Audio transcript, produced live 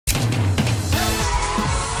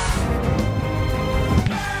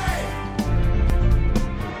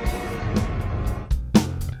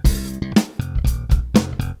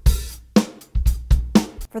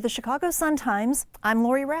For the Chicago Sun-Times, I'm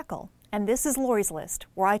Lori Rackl, and this is Lori's List,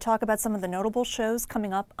 where I talk about some of the notable shows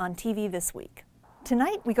coming up on TV this week.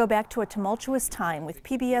 Tonight, we go back to a tumultuous time with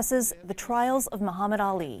PBS's The Trials of Muhammad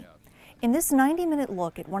Ali. In this 90-minute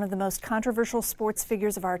look at one of the most controversial sports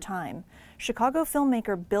figures of our time, Chicago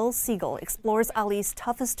filmmaker Bill Siegel explores Ali's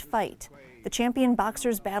toughest fight, the champion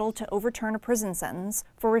boxer's battle to overturn a prison sentence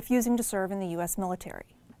for refusing to serve in the U.S.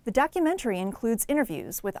 military. The documentary includes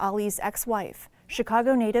interviews with Ali's ex-wife,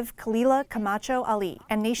 Chicago native Khalila Camacho Ali,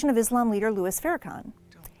 and Nation of Islam leader Louis Farrakhan.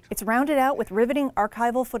 It's rounded out with riveting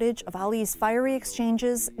archival footage of Ali's fiery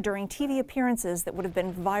exchanges during TV appearances that would have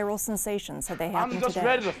been viral sensations had they happened today. I'm just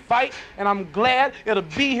ready to fight, and I'm glad it'll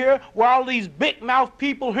be here where all these big-mouth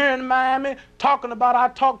people here in Miami talking about I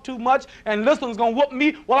talk too much, and this one's gonna whoop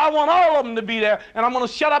me. Well, I want all of them to be there, and I'm gonna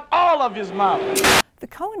shut up all of his mouth. The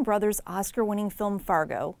Coen brothers' Oscar-winning film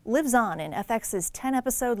Fargo lives on in FX's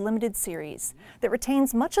 10-episode limited series that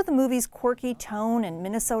retains much of the movie's quirky tone and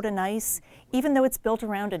Minnesota nice, even though it's built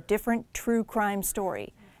around a different true crime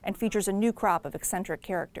story and features a new crop of eccentric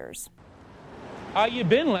characters. How you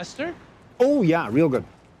been, Lester? Oh, yeah, real good.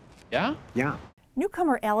 Yeah? Yeah.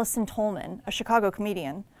 Newcomer Allison Tolman, a Chicago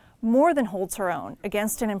comedian, more than holds her own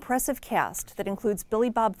against an impressive cast that includes Billy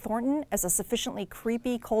Bob Thornton as a sufficiently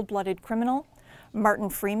creepy, cold-blooded criminal, Martin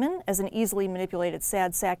Freeman as an easily manipulated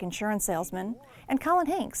sad sack insurance salesman, and Colin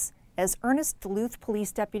Hanks as earnest Duluth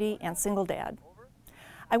police deputy and single dad.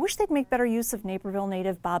 I wish they'd make better use of Naperville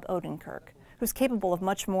native Bob Odenkirk, who's capable of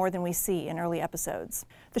much more than we see in early episodes.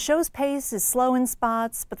 The show's pace is slow in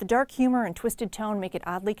spots, but the dark humor and twisted tone make it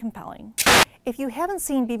oddly compelling. If you haven't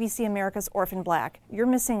seen BBC America's Orphan Black, you're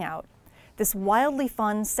missing out. This wildly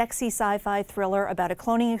fun, sexy sci-fi thriller about a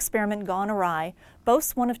cloning experiment gone awry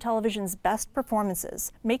boasts one of television's best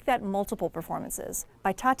performances, make that multiple performances,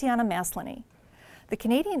 by Tatiana Maslany. The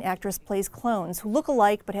Canadian actress plays clones who look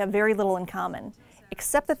alike but have very little in common,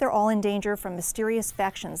 except that they're all in danger from mysterious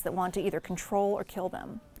factions that want to either control or kill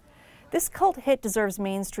them. This cult hit deserves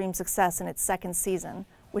mainstream success in its second season,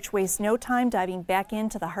 which wastes no time diving back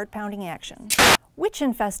into the heart-pounding action.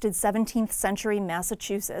 Witch-infested 17th century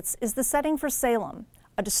Massachusetts is the setting for Salem,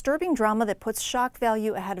 a disturbing drama that puts shock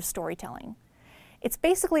value ahead of storytelling. It's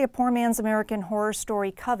basically a poor man's American horror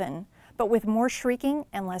story Coven, but with more shrieking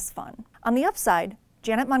and less fun. On the upside,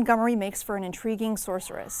 Janet Montgomery makes for an intriguing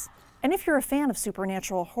sorceress. And if you're a fan of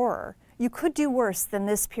supernatural horror, you could do worse than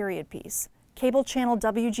this period piece, cable channel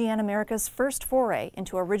WGN America's first foray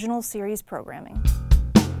into original series programming.